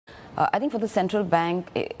I think for the central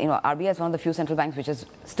bank, RBI is one of the few central banks which has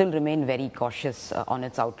still remained very cautious on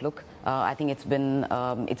its outlook. I think it's been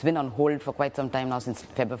on hold for quite some time now, since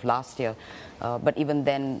February of last year. But even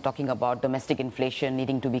then, talking about domestic inflation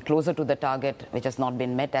needing to be closer to the target, which has not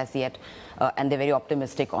been met as yet, and they're very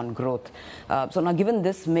optimistic on growth. So now, given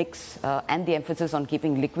this mix and the emphasis on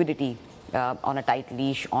keeping liquidity on a tight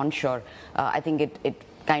leash onshore, I think it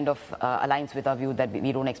kind of aligns with our view that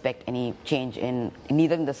we don't expect any change in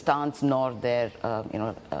neither in the stance nor their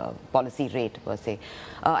policy rate per se.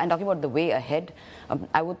 And talking about the way ahead,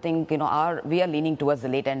 I would think we are leaning towards the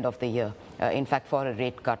late end of the year. In fact, for a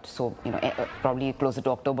rate cut, so probably closer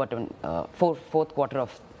to October to fourth quarter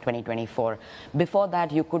of 2024. Before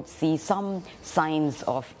that, you could see some signs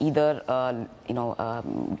of either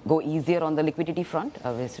go easier on the liquidity front,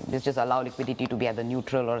 which just allow liquidity to be either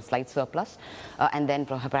neutral or a slight surplus, and then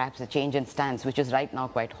perhaps a change in stance, which is right now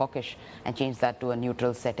quite hawkish, and change that to a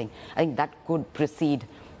neutral setting. I think that could precede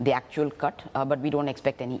the actual cut, but we don't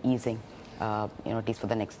expect any easing. At least for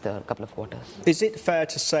the next couple of quarters. Is it fair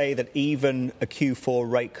to say that even a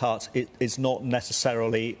Q4 rate cut is not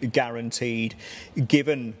necessarily guaranteed,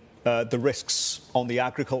 given the risks on the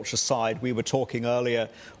agriculture side? We were talking earlier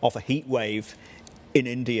of a heat wave in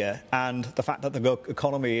India, and the fact that the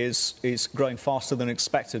economy is growing faster than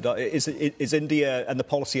expected. Is India and the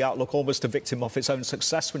policy outlook almost a victim of its own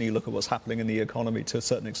success when you look at what's happening in the economy to a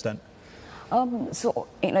certain extent? So,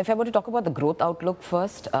 if I were to talk about the growth outlook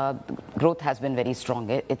first, growth has been very strong.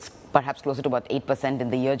 It's perhaps closer to about 8% in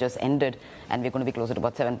the year just ended, and we're going to be closer to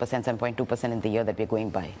about 7%, 7.2% in the year that we're going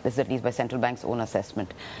by. This is at least by central bank's own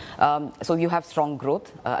assessment. So you have strong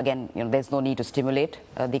growth. Again, there's no need to stimulate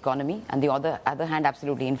the economy. And the other hand,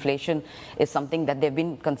 absolutely, inflation is something that they've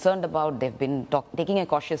been concerned about. They've been taking a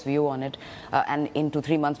cautious view on it. And in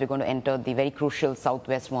 2-3 months, we're going to enter the very crucial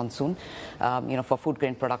southwest monsoon, for food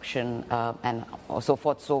grain production and so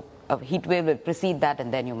forth. So a heat wave will precede that,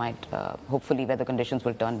 and then you might, hopefully, weather conditions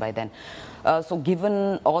will turn by then. So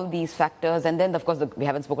given all these factors, and then, of course, we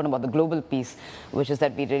haven't spoken about the global piece, which is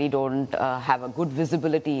that we really don't have a good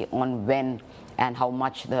visibility on when and how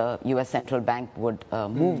much the U.S. central bank would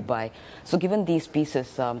move by. So given these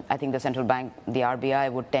pieces, I think the central bank, the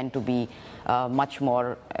RBI, would tend to be much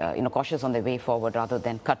more cautious on their way forward rather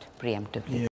than cut preemptively.